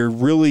 You're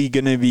really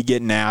going to be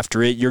getting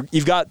after it.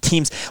 You've got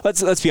teams.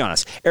 Let's be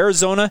honest.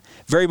 Arizona,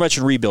 very much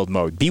in rebuild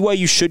mode.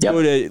 BYU should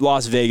go to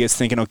Las Vegas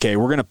thinking, okay,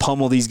 we're going to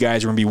pummel these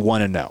guys. We're going to be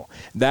 1-0.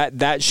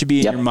 That should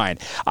be in your mind.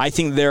 I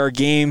think there are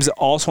games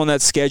also on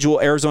that schedule.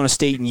 Arizona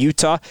State and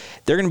Utah.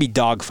 They're going to be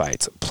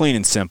dogfights, plain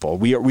and simple.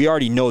 We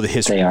already know the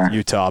history of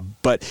Utah.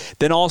 But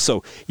then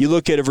also you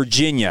look at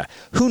Virginia.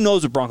 Who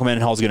knows what Bronco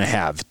Mendenhall is going to have?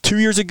 2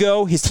 years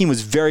ago, his team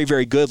was very,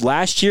 very good.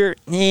 Last year,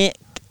 they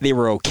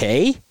were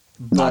okay.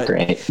 Not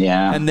great,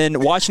 yeah. And then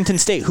Washington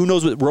State, who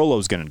knows what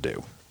Rolo's going to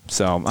do?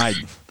 So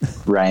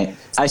Right.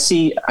 I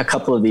see a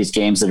couple of these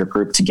games that are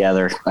grouped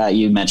together.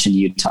 You mentioned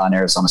Utah and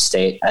Arizona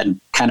State.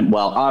 And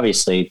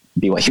obviously,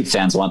 BYU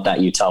fans want that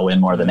Utah win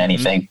more than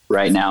anything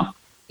right now.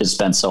 It's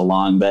been so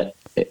long. But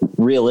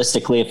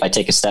realistically, if I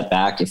take a step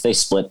back, if they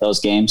split those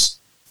games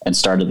and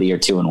started the year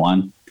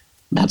 2-1,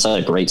 that's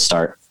a great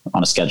start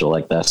on a schedule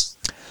like this.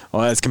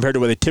 Well, as compared to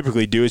what they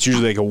typically do, it's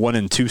usually like a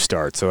 1-2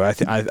 start. So I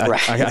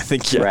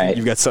think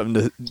you've got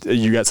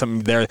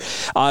something there.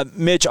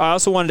 Mitch, I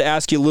also wanted to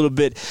ask you a little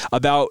bit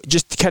about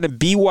just kind of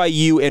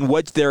BYU and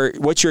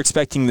what you're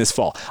expecting this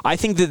fall. I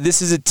think that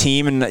this is a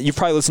team, and you've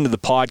probably listened to the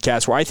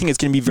podcast, where I think it's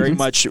going to be very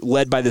much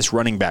led by this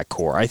running back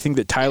core. I think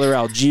that Tyler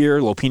Algier,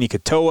 Lopini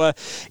Katoa,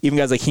 even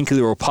guys like Hinckley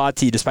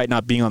Ropati, despite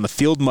not being on the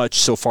field much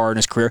so far in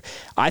his career,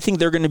 I think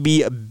they're going to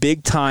be a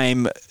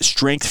big-time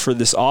strength for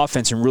this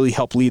offense and really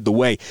help lead the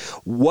way.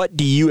 What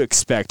do you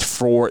expect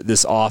for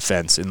this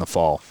offense in the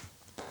fall?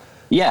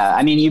 Yeah,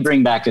 I mean, you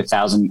bring back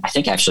 1,000, I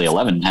think actually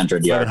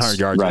 1,100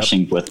 yards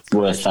rushing with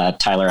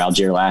Tyler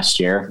Algier last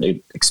year. They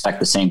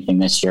expect the same thing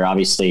this year.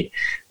 Obviously,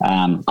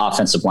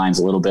 offensive line's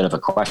a little bit of a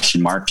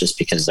question mark just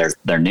because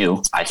they're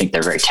new. I think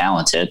they're very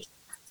talented,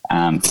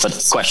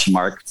 but question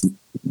mark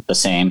the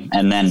same.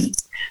 And then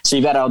so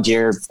you've got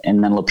Algier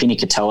and then Lopini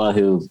Katoa,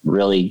 who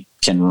really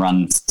can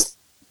run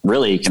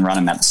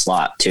him at the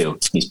slot too.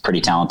 He's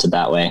pretty talented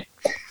that way.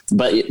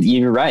 But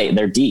you're right.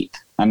 They're deep.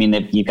 I mean,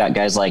 you've got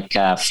guys like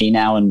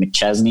Finau and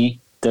McChesney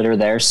that are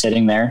there,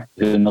 sitting there.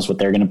 Who knows what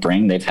they're going to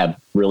bring? They've had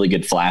really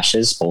good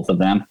flashes, both of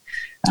them.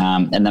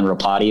 And then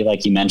Ropati,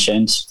 like you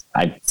mentioned,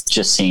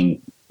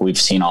 we've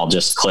seen all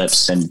just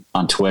clips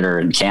on Twitter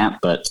and camp,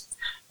 but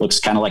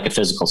looks kind of like a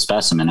physical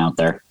specimen out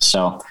there.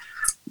 So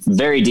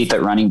very deep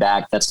at running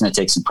back. That's going to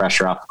take some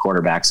pressure off the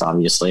quarterbacks,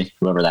 obviously,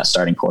 whoever that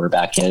starting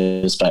quarterback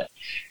is. But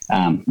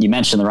you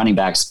mentioned the running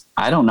backs.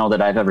 I don't know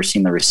that I've ever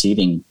seen the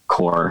receiving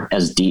core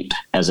as deep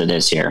as it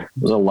is here.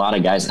 There's a lot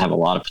of guys that have a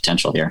lot of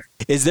potential here.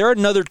 Is there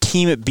another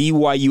team at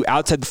BYU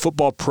outside the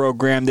football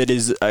program that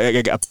is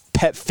a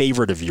pet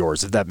favorite of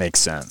yours, if that makes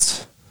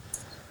sense?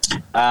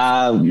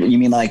 You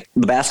mean like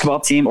the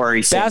basketball team, or are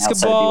you saying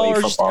basketball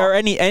or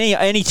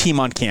any team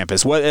on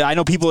campus? I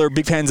know people are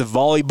big fans of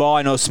volleyball.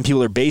 I know some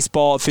people are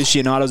baseball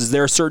aficionados. Is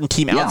there a certain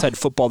team outside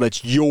football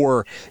that's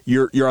your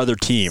other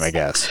team, I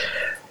guess?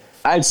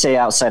 I'd say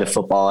outside of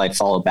football, I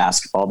follow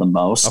basketball the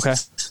most. Okay.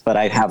 But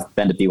I have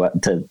been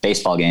to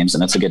baseball games,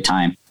 and it's a good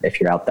time if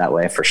you're out that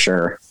way for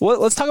sure. Well,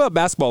 let's talk about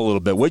basketball a little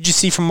bit. What did you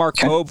see from Mark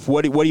Pope?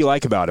 What do you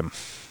like about him?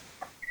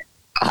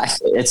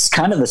 It's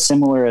kind of the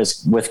similar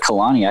as with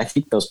Kalani. I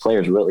think those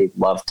players really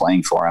love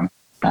playing for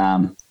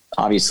him.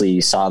 Obviously,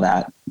 you saw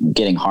that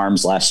getting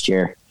Harms last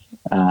year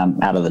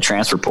out of the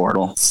transfer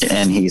portal,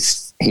 and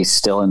he's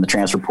still in the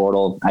transfer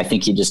portal. I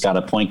think he just got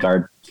a point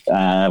guard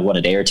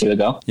a day or two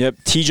ago. Yep,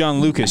 T.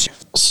 John Lucas.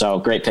 So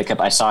great pickup.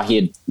 I saw he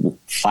had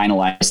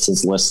finalized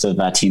his list of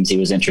teams he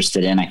was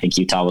interested in. I think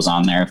Utah was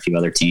on there, a few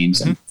other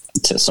teams. And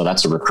so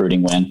that's a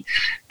recruiting win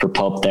for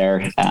Pope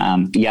there.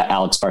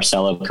 Alex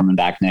Barcelo coming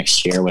back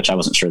next year, which I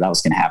wasn't sure that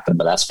was going to happen,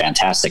 but that's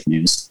fantastic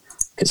news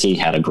because he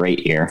had a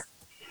great year.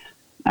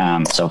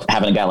 So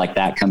having a guy like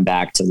that come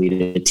back to lead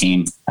a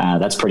team,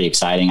 that's pretty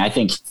exciting. I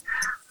think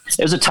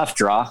it was a tough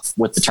draw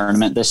with the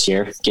tournament this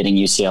year, getting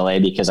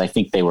UCLA, because I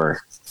think they were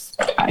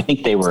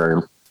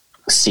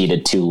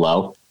seeded too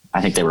low.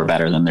 I think they were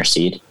better than their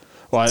seed.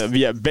 Well,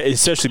 yeah,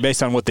 especially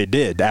based on what they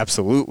did.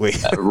 Absolutely.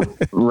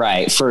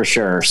 Right, for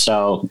sure.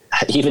 So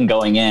even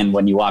going in,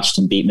 when you watched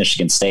them beat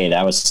Michigan State,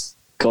 I was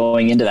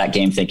going into that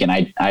game thinking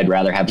I'd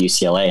rather have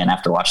UCLA. And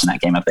after watching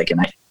that game, I'm thinking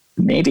I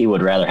maybe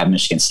would rather have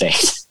Michigan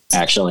State,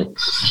 actually.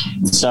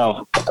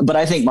 So, but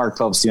I think Mark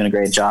Pope's doing a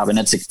great job. And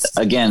it's,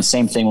 again,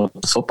 same thing with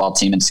the football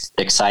team. It's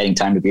an exciting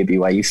time to be a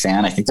BYU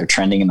fan. I think they're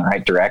trending in the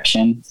right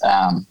direction.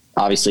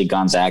 Obviously,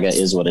 Gonzaga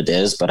is what it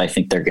is, but I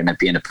think they're going to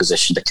be in a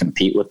position to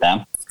compete with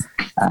them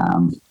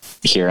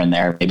here and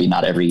there. Maybe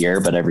not every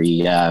year, but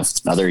every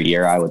other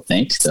year, I would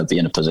think they'll be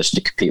in a position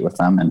to compete with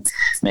them and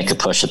make a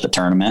push at the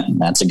tournament. And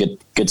that's a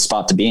good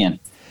spot to be in.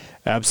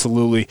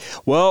 Absolutely.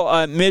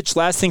 Well, Mitch,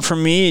 last thing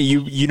from me,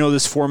 you know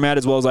this format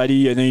as well as I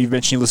do. I know you've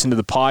mentioned you listen to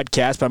the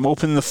podcast, but I'm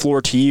opening the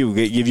floor to you.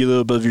 Give you a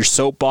little bit of your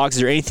soapbox.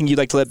 Is there anything you'd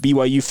like to let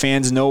BYU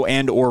fans know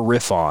and or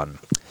riff on?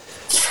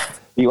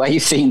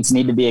 BYU fans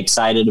need to be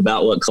excited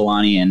about what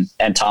Kalani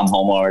and Tom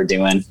Homo are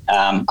doing.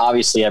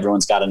 Obviously,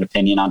 everyone's got an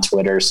opinion on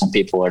Twitter. Some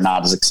people are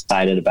not as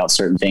excited about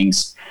certain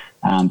things,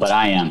 but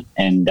I am.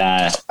 And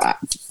I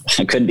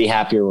couldn't be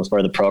happier with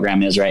where the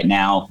program is right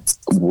now.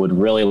 Would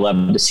really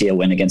love to see a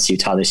win against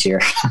Utah this year.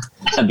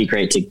 That'd be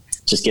great to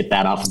just get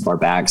that off of our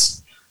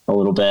backs a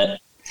little bit.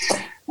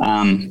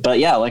 But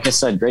yeah, like I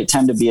said, great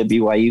time to be a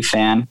BYU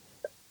fan.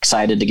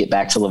 Excited to get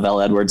back to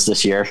Lavelle Edwards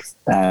this year.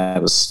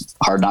 It was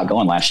hard not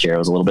going last year. It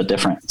was a little bit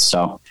different.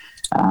 So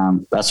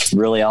that's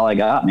really all I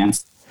got, man.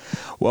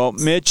 Well,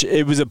 Mitch,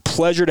 it was a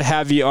pleasure to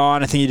have you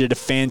on. I think you did a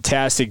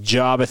fantastic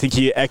job. I think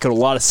you echoed a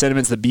lot of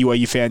sentiments that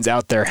BYU fans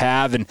out there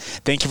have. And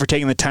thank you for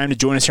taking the time to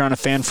join us here on a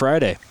Fan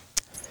Friday.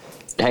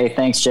 Hey,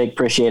 thanks, Jake.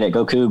 Appreciate it.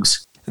 Go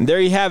Cougs. And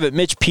there you have it.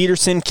 Mitch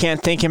Peterson.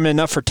 Can't thank him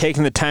enough for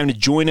taking the time to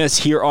join us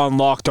here on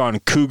Locked On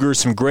Cougars.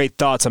 Some great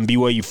thoughts on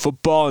BYU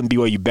football and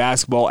BYU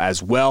basketball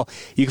as well.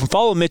 You can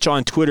follow Mitch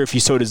on Twitter if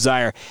you so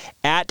desire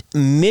at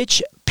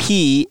Mitch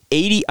P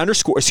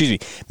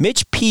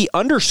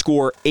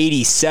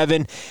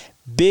 87.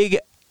 Big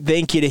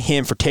thank you to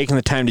him for taking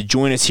the time to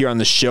join us here on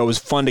the show. It was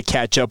fun to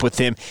catch up with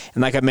him.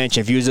 And like I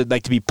mentioned, if you would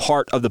like to be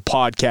part of the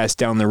podcast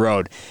down the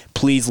road,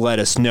 please let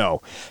us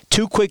know.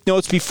 2 quick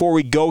notes before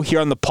we go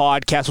here on the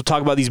podcast. We'll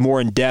talk about these more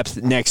in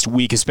depth next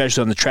week,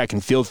 especially on the track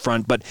and field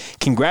front. But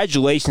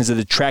congratulations to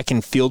the track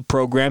and field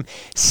program.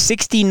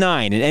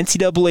 69, an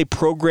NCAA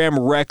program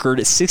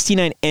record,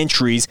 69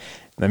 entries.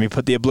 Let me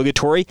put the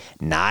obligatory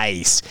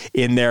nice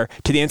in there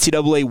to the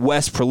NCAA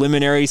West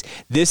preliminaries.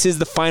 This is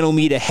the final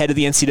meet ahead of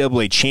the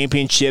NCAA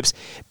championships.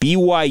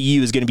 BYU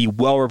is going to be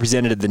well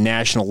represented at the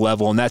national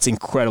level, and that's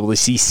incredible to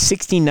see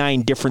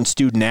 69 different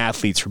student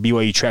athletes for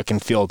BYU track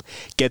and field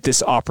get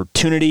this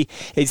opportunity.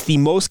 It's the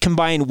most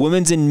combined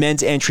women's and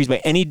men's entries by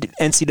any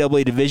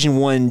NCAA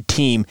Division I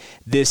team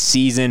this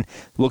season.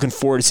 Looking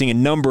forward to seeing a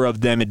number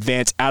of them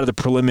advance out of the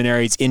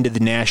preliminaries into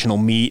the national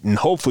meet, and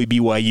hopefully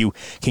BYU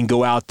can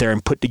go out there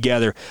and put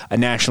together a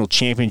national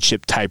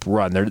championship type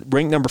run. They're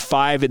ranked number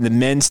 5 in the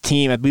men's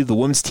team. I believe the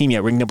women's team,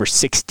 ranked number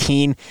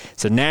 16.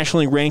 So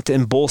nationally ranked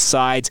in both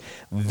sides.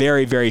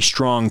 Very, very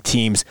strong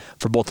teams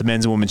for both the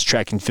men's and women's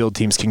track and field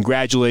teams.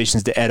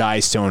 Congratulations to Ed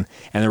Eyestone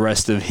and the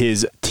rest of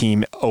his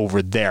team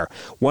over there.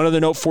 One other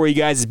note for you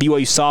guys is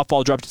BYU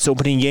softball dropped its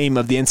opening game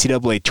of the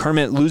NCAA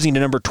tournament, losing to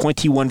number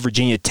 21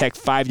 Virginia Tech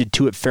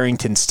 5-2 at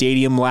Farrington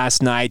Stadium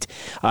last night.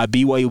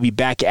 BYU will be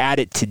back at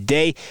it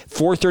today,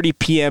 4:30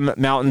 p.m.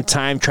 Mountain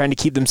Time, trying to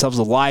keep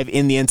themselves alive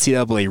in the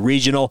NCAA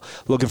Regional.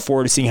 Looking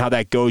forward to seeing how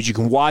that goes. You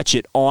can watch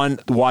it on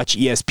the Watch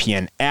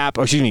ESPN app.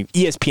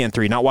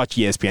 ESPN3, not Watch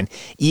ESPN.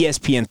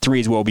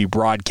 ESPN3 is what will be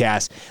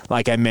broadcast.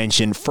 Like I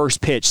mentioned,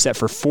 first pitch set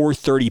for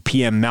 4:30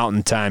 p.m.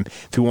 Mountain Time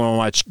if you want to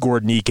watch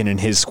Gordon Eakin and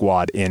his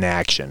squad in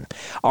action.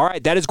 All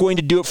right, that is going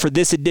to do it for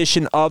this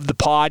edition of the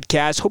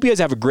podcast. Hope you guys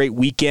have a great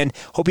weekend.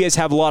 Hope you guys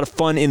have a lot of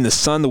fun in the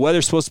sun. The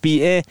weather's supposed to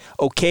be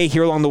okay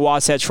here along the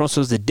Wasatch Front.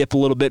 Supposed to dip a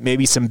little bit,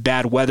 maybe some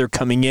bad weather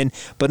coming in.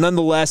 But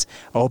nonetheless,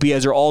 I hope you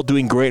guys are all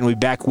doing great, and we'll be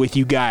back with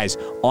you guys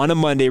on a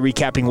Monday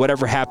recapping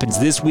whatever happens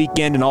this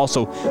weekend and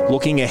also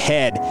looking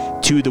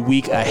ahead to the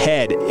week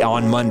ahead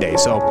on Monday.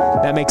 So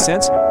that makes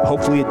sense?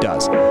 Hopefully it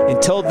does.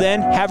 Until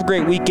then, have a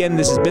great weekend.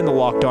 This has been the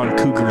Locked On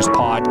Cougars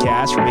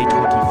podcast for May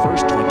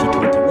 21st,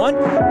 2021,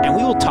 and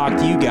we will talk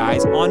to you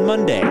guys on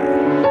Monday.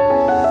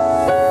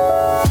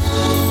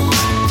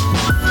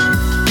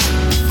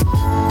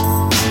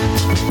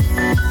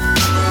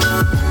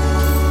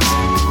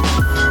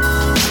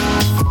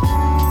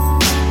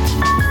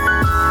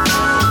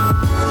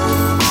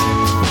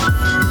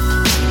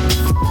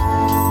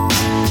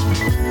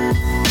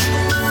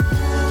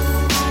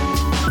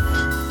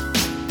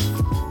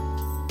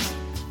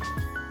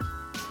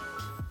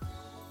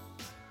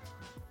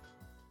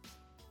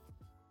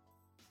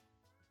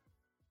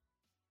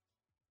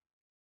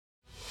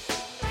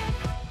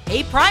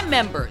 Hey, Prime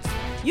members,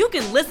 you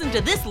can listen to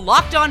this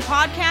Locked On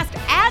podcast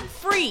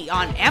ad-free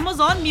on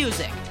Amazon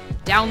Music.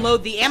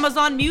 Download the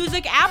Amazon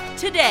Music app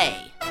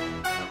today.